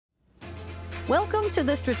Welcome to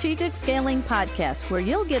the Strategic Scaling Podcast, where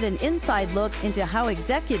you'll get an inside look into how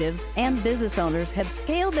executives and business owners have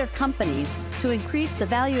scaled their companies to increase the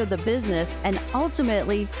value of the business and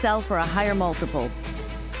ultimately sell for a higher multiple.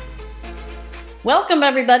 Welcome,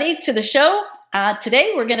 everybody, to the show.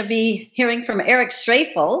 Today, we're going to be hearing from Eric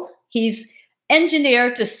Stafel. He's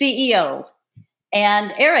engineer to CEO.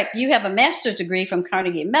 And Eric, you have a master's degree from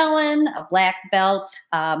Carnegie-Mellon, a black belt,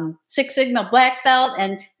 Six Sigma black belt,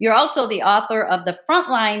 and you're also the author of the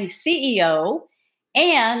Frontline CEO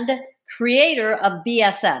and creator of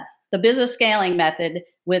BSM, the Business Scaling Method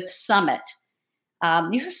with Summit.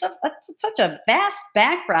 You have such a vast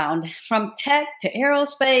background from tech to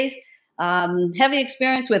aerospace, heavy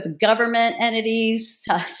experience with government entities,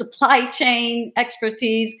 supply chain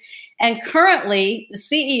expertise, and currently the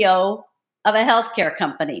CEO of a healthcare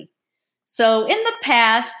company. So in the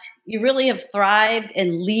past, you really have thrived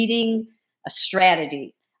in leading a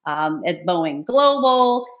strategy at Boeing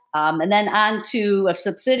Global, and then on to a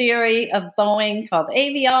subsidiary of Boeing called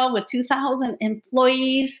Avial with 2,000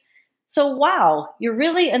 employees. So wow, you're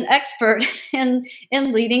really an expert in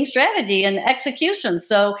leading strategy and execution.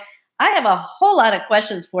 So I have a whole lot of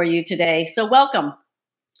questions for you today. So welcome.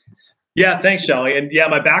 Yeah, thanks, Shelli. And yeah,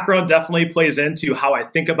 my background definitely plays into how I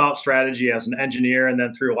think about strategy as an engineer and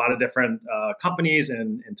then through a lot of different companies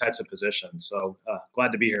and types of positions. So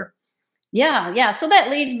glad to be here. Yeah. So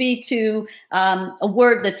that leads me to a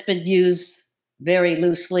word that's been used very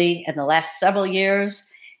loosely in the last several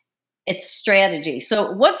years. It's strategy.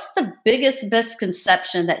 So what's the biggest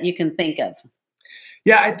misconception that you can think of?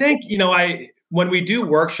 Yeah, I think, when we do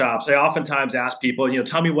workshops, I oftentimes ask people,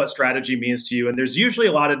 tell me what strategy means to you. And there's usually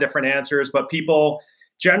a lot of different answers, but people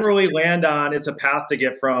generally land on it's a path to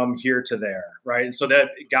get from here to there, right? And so that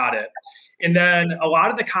got it. And then a lot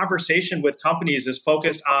of the conversation with companies is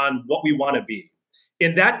focused on what we want to be.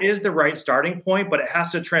 And that is the right starting point, but it has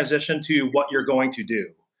to transition to what you're going to do,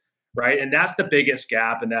 right? And that's the biggest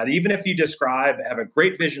gap in that. Even if you have a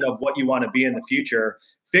great vision of what you want to be in the future,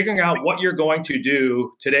 figuring out what you're going to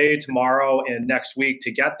do today, tomorrow, and next week to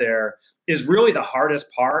get there is really the hardest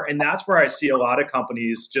part. And that's where I see a lot of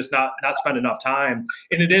companies just not spend enough time.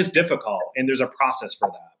 And it is difficult. And there's a process for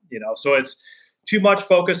that, So it's too much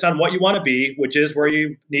focus on what you want to be, which is where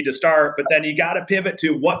you need to start. But then you got to pivot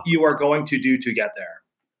to what you are going to do to get there.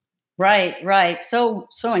 Right. So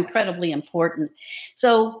incredibly important.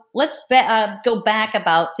 So let's go back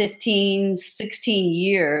about 15, 16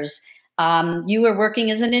 years. You were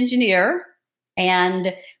working as an engineer,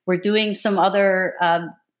 and we're doing some other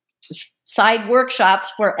side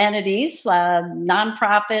workshops for entities,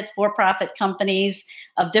 nonprofits, for-profit companies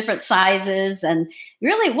of different sizes. And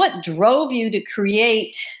really, what drove you to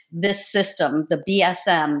create this system, the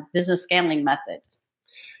BSM, Business Scaling Method?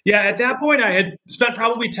 Yeah, at that point, I had spent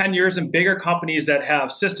probably 10 years in bigger companies that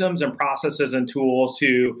have systems and processes and tools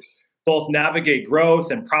to both navigate growth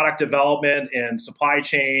and product development and supply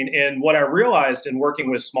chain. And what I realized in working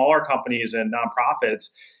with smaller companies and nonprofits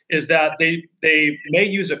is that they may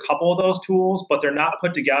use a couple of those tools, but they're not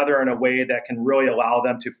put together in a way that can really allow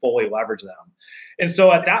them to fully leverage them. And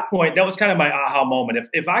so at that point, that was kind of my aha moment.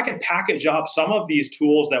 If I can package up some of these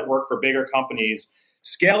tools that work for bigger companies,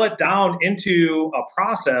 scale it down into a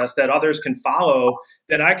process that others can follow,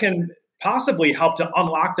 then I can possibly help to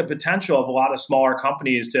unlock the potential of a lot of smaller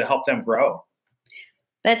companies to help them grow.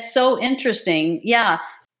 That's so interesting. Yeah.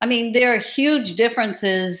 I mean, there are huge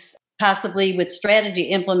differences possibly with strategy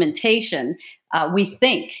implementation, we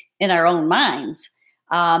think in our own minds.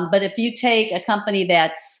 But if you take a company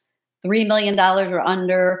that's $3 million or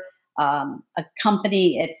under, a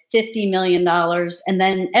company at $50 million, and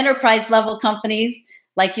then enterprise level companies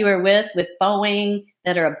like you were with Boeing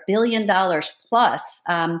that are $1 billion plus,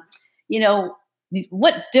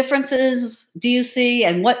 what differences do you see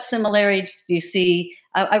and what similarities do you see?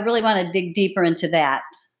 I really want to dig deeper into that.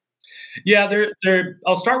 Yeah,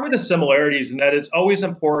 I'll start with the similarities, in that it's always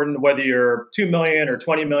important, whether you're 2 million or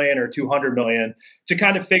 20 million or 200 million, to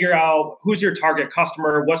kind of figure out who's your target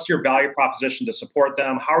customer, what's your value proposition to support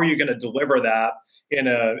them, how are you going to deliver that in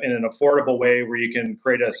an affordable way where you can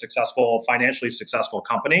create a financially successful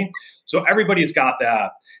company. So everybody's got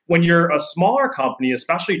that. When you're a smaller company,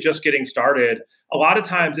 especially just getting started, a lot of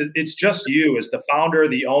times it's just you as the founder,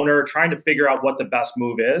 the owner, trying to figure out what the best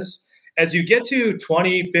move is. As you get to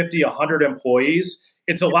 20, 50, 100 employees,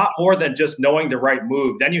 it's a lot more than just knowing the right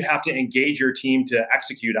move. Then you have to engage your team to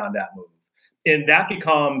execute on that move. And that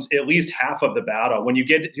becomes at least half of the battle. When you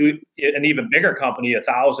get to an even bigger company,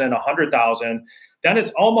 1,000, 100,000, then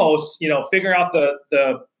it's almost, figuring out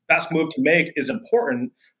the best move to make is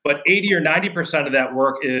important, but 80 or 90% of that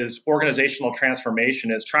work is organizational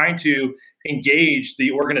transformation, is trying to engage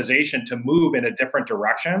the organization to move in a different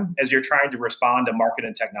direction as you're trying to respond to market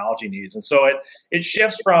and technology needs. And so it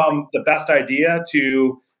shifts from the best idea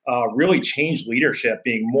to really change leadership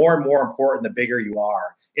being more and more important the bigger you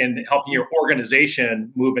are in helping your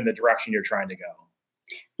organization move in the direction you're trying to go.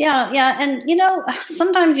 Yeah. And,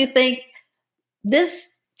 sometimes you think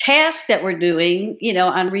this task that we're doing,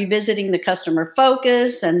 on revisiting the customer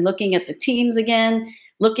focus and looking at the teams again,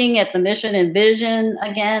 looking at the mission and vision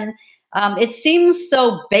again, it seems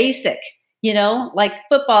so basic, like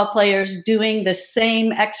football players doing the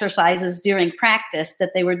same exercises during practice that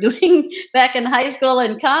they were doing back in high school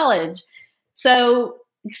and college. So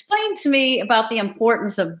explain to me about the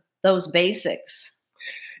importance of those basics.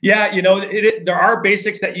 Yeah, there are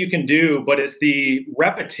basics that you can do, but it's the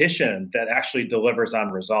repetition that actually delivers on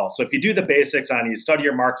results. So if you do the basics you study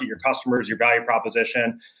your market, your customers, your value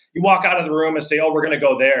proposition, you walk out of the room and say, oh, we're going to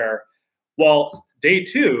go there. Well, day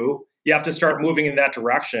two, you have to start moving in that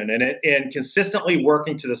direction and consistently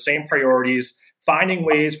working to the same priorities, finding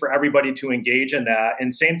ways for everybody to engage in that.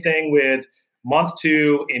 And same thing with month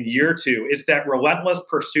two and year two. It's that relentless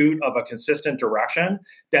pursuit of a consistent direction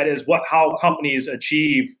that is how companies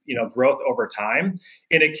achieve, growth over time.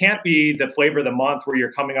 And it can't be the flavor of the month where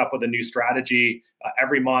you're coming up with a new strategy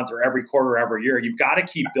every month or every quarter or every year. You've got to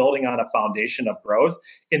keep building on a foundation of growth.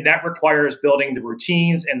 And that requires building the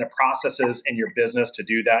routines and the processes in your business to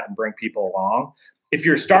do that and bring people along. If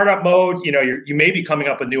you're startup mode, you may be coming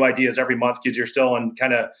up with new ideas every month because you're still in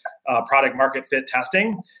kind of product market fit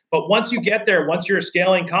testing. But once you get there, once you're a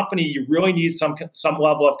scaling company, you really need some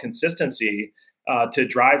level of consistency to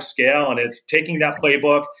drive scale. And it's taking that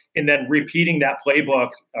playbook and then repeating that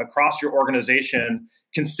playbook across your organization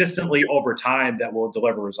consistently over time that will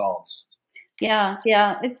deliver results. Yeah.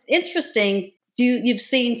 It's interesting. You've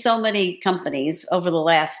seen so many companies over the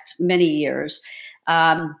last many years.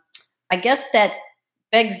 I guess that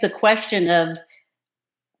begs the question of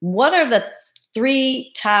what are the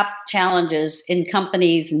three top challenges in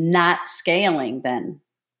companies not scaling then?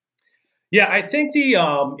 Yeah, I think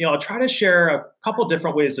I'll try to share a couple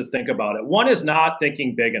different ways to think about it. One is not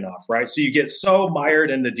thinking big enough, right? So you get so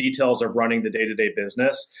mired in the details of running the day-to-day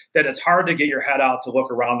business that it's hard to get your head out to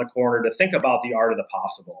look around the corner to think about the art of the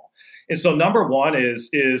possible. And so number one is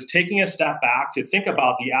taking a step back to think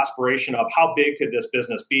about the aspiration of how big could this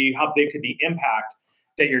business be? How big could the impact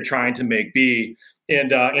that you're trying to make be?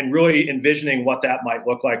 And really envisioning what that might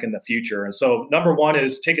look like in the future. And so number one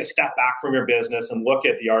is take a step back from your business and look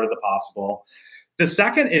at the art of the possible. The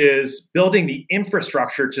second is building the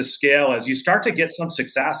infrastructure to scale as you start to get some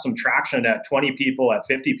success, some traction at 20 people, at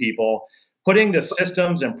 50 people. Putting the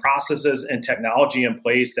systems and processes and technology in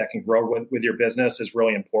place that can grow with your business is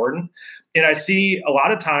really important. And I see a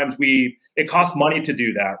lot of times it costs money to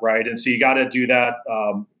do that, right? And so you got to do that,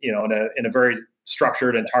 in a very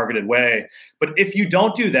structured and targeted way. But if you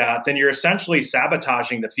don't do that, then you're essentially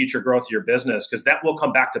sabotaging the future growth of your business because that will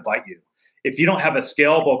come back to bite you. If you don't have a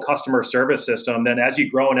scalable customer service system, then as you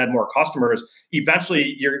grow and add more customers,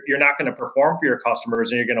 eventually you're not going to perform for your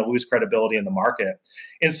customers and you're going to lose credibility in the market.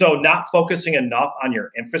 And so not focusing enough on your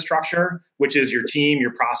infrastructure, which is your team,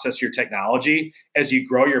 your process, your technology, as you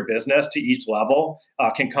grow your business to each level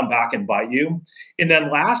can come back and bite you. And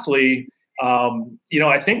then lastly,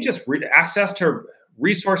 I think just access to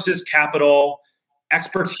resources, capital,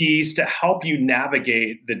 expertise to help you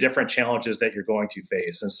navigate the different challenges that you're going to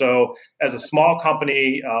face. And so as a small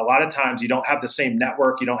company, a lot of times you don't have the same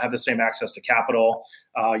network, you don't have the same access to capital,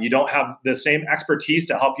 you don't have the same expertise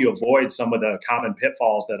to help you avoid some of the common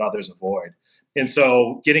pitfalls that others avoid. And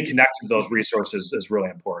so getting connected to those resources is really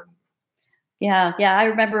important. Yeah. I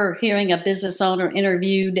remember hearing a business owner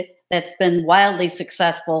interviewed that's been wildly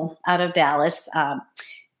successful out of Dallas.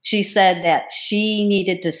 She said that she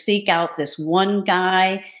needed to seek out this one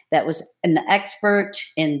guy that was an expert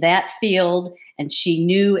in that field. And she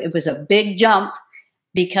knew it was a big jump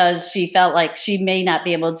because she felt like she may not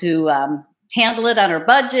be able to handle it on her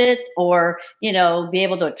budget or, be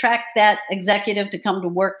able to attract that executive to come to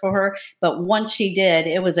work for her. But once she did,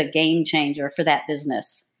 it was a game changer for that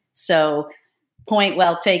business. So point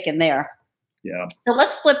well taken there. Yeah. So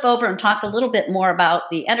let's flip over and talk a little bit more about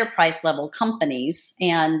the enterprise level companies.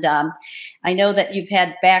 And I know that you've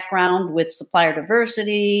had background with supplier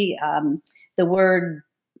diversity, the word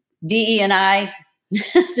DE&I,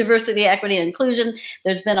 diversity, equity, and inclusion.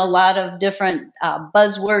 There's been a lot of different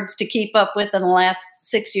buzzwords to keep up with in the last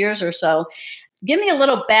 6 years or so. Give me a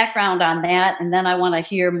little background on that, and then I want to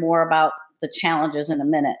hear more about the challenges in a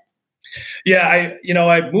minute. Yeah,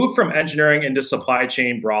 I moved from engineering into supply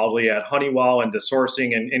chain broadly at Honeywell into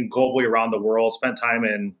sourcing and globally around the world. Spent time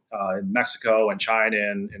in Mexico and China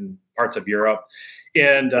and parts of Europe,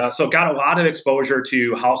 and so got a lot of exposure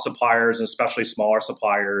to how suppliers, especially smaller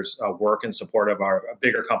suppliers, work in support of our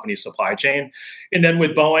bigger company supply chain. And then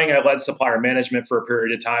with Boeing, I led supplier management for a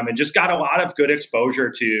period of time and just got a lot of good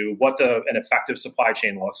exposure to what an effective supply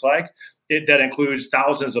chain looks like. That includes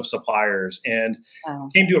thousands of suppliers, and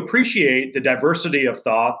came to appreciate the diversity of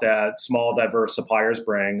thought that small, diverse suppliers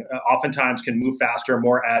bring. Oftentimes can move faster,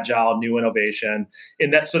 more agile, new innovation.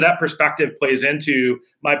 And that perspective plays into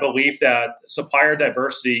my belief that supplier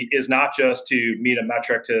diversity is not just to meet a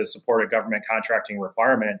metric to support a government contracting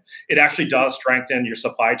requirement. It actually does strengthen your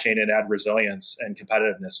supply chain and add resilience and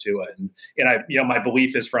competitiveness to it. And my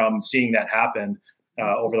belief is from seeing that happen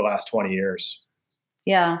over the last 20 years.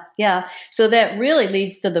 Yeah. So that really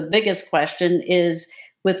leads to the biggest question is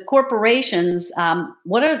with corporations,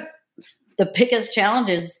 what are the biggest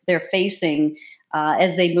challenges they're facing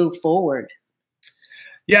as they move forward?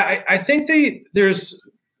 Yeah, I think there's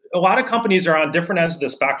a lot of companies are on different ends of the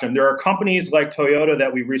spectrum. There are companies like Toyota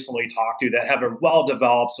that we recently talked to that have a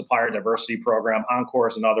well-developed supplier diversity program. Encore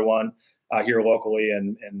is another one. Here locally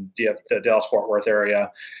in the Dallas-Fort Worth area.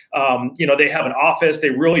 They have an office.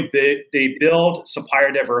 They build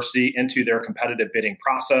supplier diversity into their competitive bidding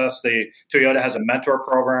process. Toyota has a mentor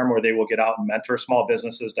program where they will get out and mentor small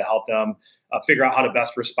businesses to help them figure out how to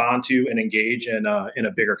best respond to and engage in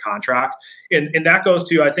a bigger contract. And that goes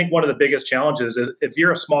to, I think, one of the biggest challenges is if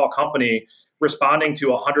you're a small company responding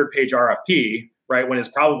to a 100-page RFP, right, when it's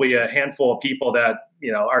probably a handful of people that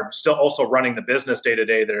are still also running the business day to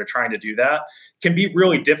day that are trying to do that, can be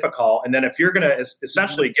really difficult. And then if you're going to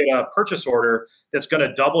essentially get a purchase order that's going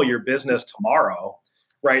to double your business tomorrow,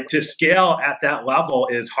 right, to scale at that level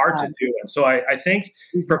is hard to do. And so I think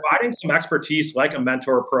providing some expertise like a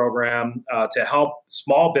mentor program to help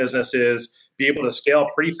small businesses be able to scale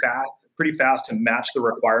pretty fast to match the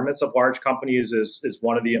requirements of large companies is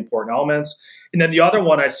one of the important elements. And then the other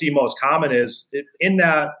one I see most common is in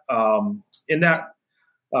that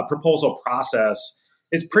proposal process,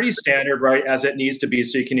 it's pretty standard, right, as it needs to be,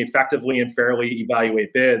 so you can effectively and fairly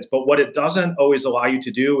evaluate bids. But what it doesn't always allow you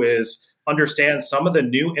to do is understand some of the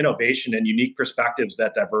new innovation and unique perspectives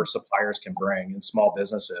that diverse suppliers can bring in small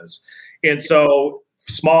businesses. And so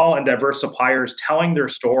small and diverse suppliers telling their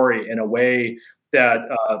story in a way that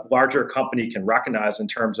a larger company can recognize in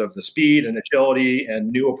terms of the speed and agility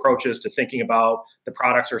and new approaches to thinking about the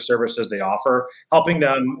products or services they offer, helping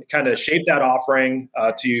them kind of shape that offering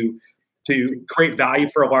to create value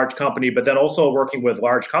for a large company, but then also working with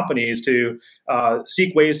large companies to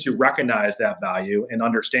seek ways to recognize that value and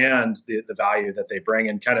understand the value that they bring,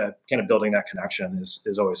 and kind of building that connection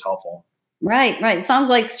is always helpful. Right. It sounds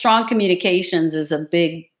like strong communications is a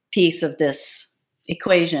big piece of this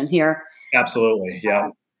equation here. Absolutely. Yeah.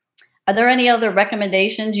 Are there any other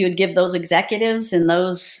recommendations you would give those executives in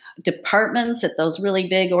those departments at those really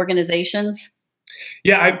big organizations?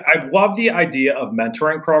 Yeah, I love the idea of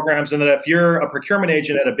mentoring programs, and that if you're a procurement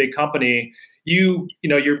agent at a big company,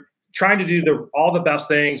 you're trying to do all the best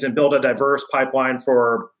things and build a diverse pipeline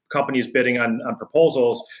for companies bidding on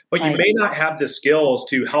proposals, but you may not have the skills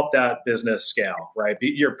to help that business scale, right?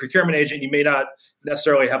 You're a procurement agent, you may not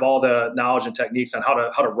necessarily have all the knowledge and techniques on how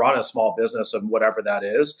to run a small business of whatever that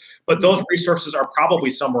is, but those resources are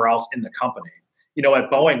probably somewhere else in the company.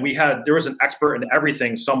 At Boeing, there was an expert in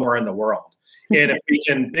everything somewhere in the world. And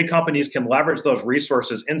if big companies can leverage those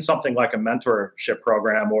resources in something like a mentorship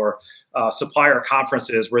program or supplier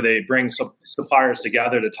conferences where they bring suppliers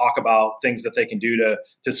together to talk about things that they can do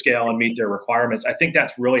to scale and meet their requirements, I think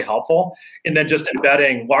that's really helpful. And then just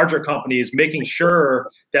embedding larger companies, making sure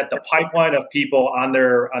that the pipeline of people on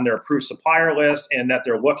their approved supplier list and that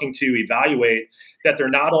they're looking to evaluate, that they're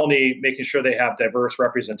not only making sure they have diverse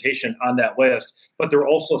representation on that list, but they're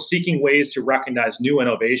also seeking ways to recognize new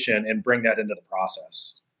innovation and bring that into the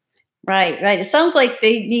process. Right. It sounds like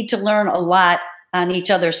they need to learn a lot on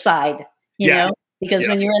each other's side, because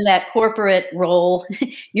when you're in that corporate role,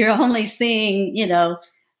 you're only seeing,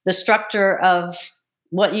 the structure of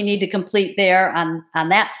what you need to complete there on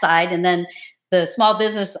that side. And then the small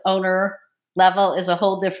business owner level is a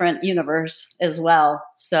whole different universe as well.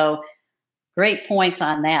 So great points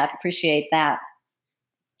on that. Appreciate that.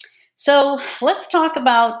 So let's talk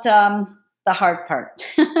about the hard part.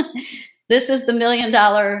 This is the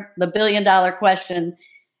billion-dollar question,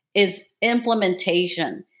 is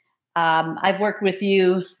implementation. I've worked with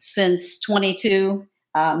you since 22.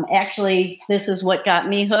 Actually, this is what got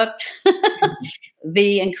me hooked.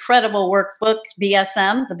 The incredible workbook,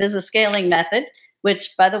 BSM, the Business Scaling Method,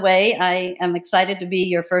 which, by the way, I am excited to be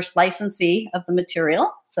your first licensee of the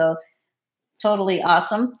material. So totally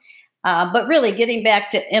awesome. But really getting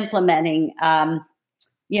back to implementing,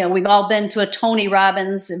 we've all been to a Tony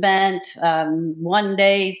Robbins event, 1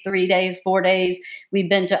 day, 3 days, 4 days. We've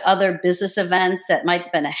been to other business events that might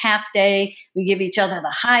have been a half day. We give each other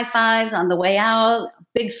the high fives on the way out,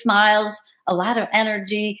 big smiles, a lot of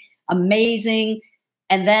energy, amazing.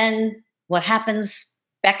 And then what happens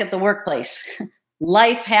back at the workplace?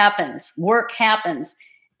 Life happens, work happens,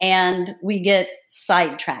 and we get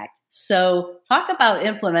sidetracked. So talk about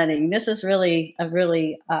implementing. This is really a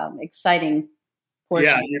really exciting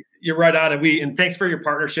portion. Yeah, you're right on. And thanks for your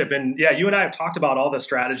partnership. And yeah, you and I have talked about all the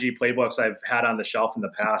strategy playbooks I've had on the shelf in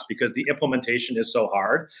the past because the implementation is so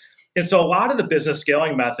hard. And so a lot of the business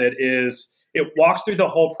scaling method is it walks through the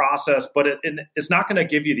whole process, but it's not going to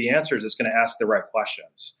give you the answers. It's going to ask the right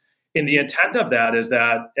questions. And the intent of that is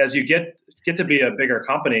that as you get to be a bigger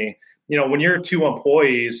company, when you're 2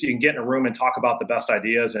 employees, you can get in a room and talk about the best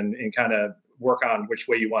ideas and kind of work on which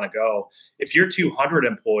way you want to go. If you're 200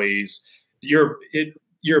 employees, your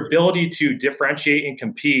ability to differentiate and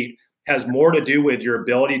compete has more to do with your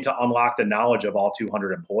ability to unlock the knowledge of all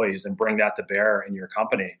 200 employees and bring that to bear in your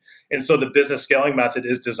company. And so the business scaling method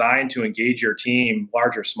is designed to engage your team,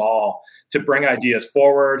 large or small, to bring ideas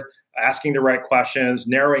forward, asking the right questions,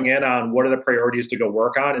 narrowing in on what are the priorities to go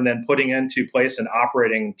work on, and then putting into place an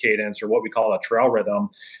operating cadence or what we call a trail rhythm,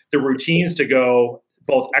 the routines to go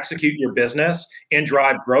both execute your business and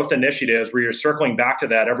drive growth initiatives where you're circling back to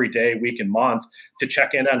that every day, week, and month to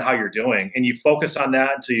check in on how you're doing. And you focus on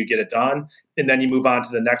that until you get it done. And then you move on to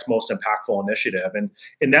the next most impactful initiative. And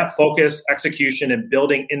in that focus, execution, and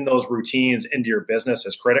building in those routines into your business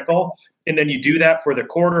is critical. And then you do that for the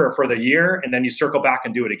quarter or for the year, and then you circle back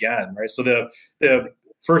and do it again, right? So the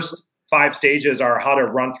first 5 stages are how to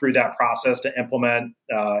run through that process to implement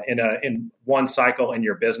in one cycle in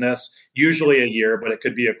your business, usually a year, but it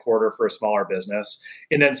could be a quarter for a smaller business.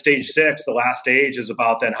 And then stage 6, the last stage, is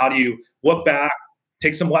about then how do you look back,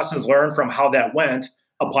 take some lessons learned from how that went,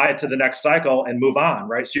 apply it to the next cycle and move on,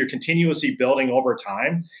 right? So you're continuously building over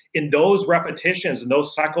time. And those repetitions and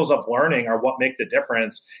those cycles of learning are what make the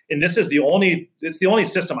difference. And it's the only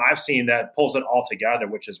system I've seen that pulls it all together,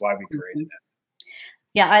 which is why we created it.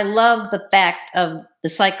 Yeah, I love the fact of the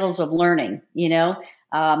cycles of learning.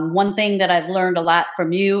 One thing that I've learned a lot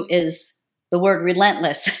from you is the word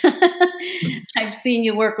relentless. I've seen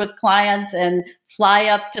you work with clients and fly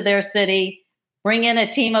up to their city, bring in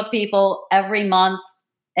a team of people every month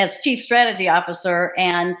as chief strategy officer,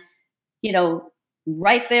 and,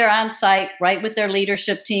 right there on site, right with their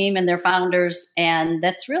leadership team and their founders. And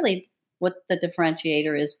that's really what the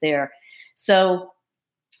differentiator is there. So,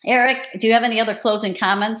 Eric, do you have any other closing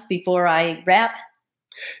comments before I wrap?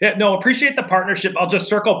 Yeah, no, appreciate the partnership. I'll just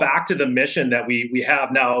circle back to the mission that we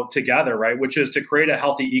have now together, right? Which is to create a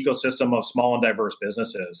healthy ecosystem of small and diverse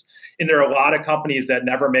businesses. And there are a lot of companies that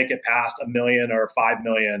never make it past 1 million or 5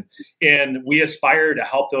 million. And we aspire to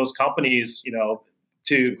help those companies,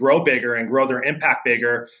 to grow bigger and grow their impact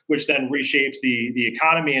bigger, which then reshapes the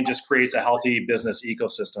economy and just creates a healthy business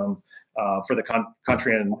ecosystem for the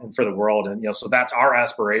country and for the world. And, so that's our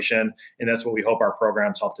aspiration. And that's what we hope our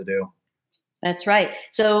programs help to do. That's right.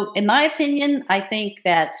 So in my opinion, I think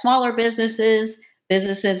that smaller businesses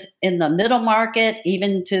in the middle market,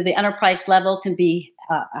 even to the enterprise level, can be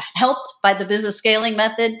helped by the business scaling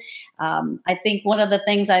method. I think one of the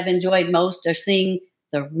things I've enjoyed most are seeing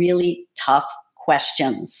the really tough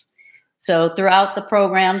questions. So throughout the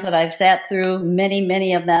programs that I've sat through,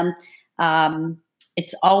 many of them,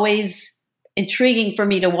 it's always intriguing for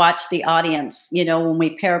me to watch the audience, when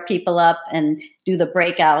we pair people up and do the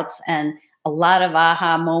breakouts, and a lot of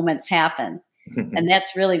aha moments happen. And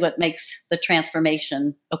that's really what makes the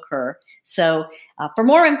transformation occur. So for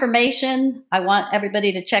more information, I want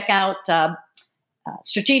everybody to check out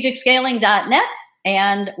strategicscaling.net.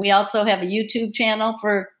 And we also have a YouTube channel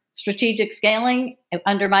for Strategic Scaling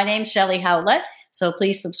under my name, Shelli Howlett. So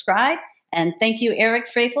please subscribe. And thank you, Eric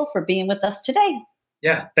Stafel, for being with us today.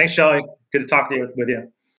 Yeah, thanks, Shelli. Good to talk to you with you.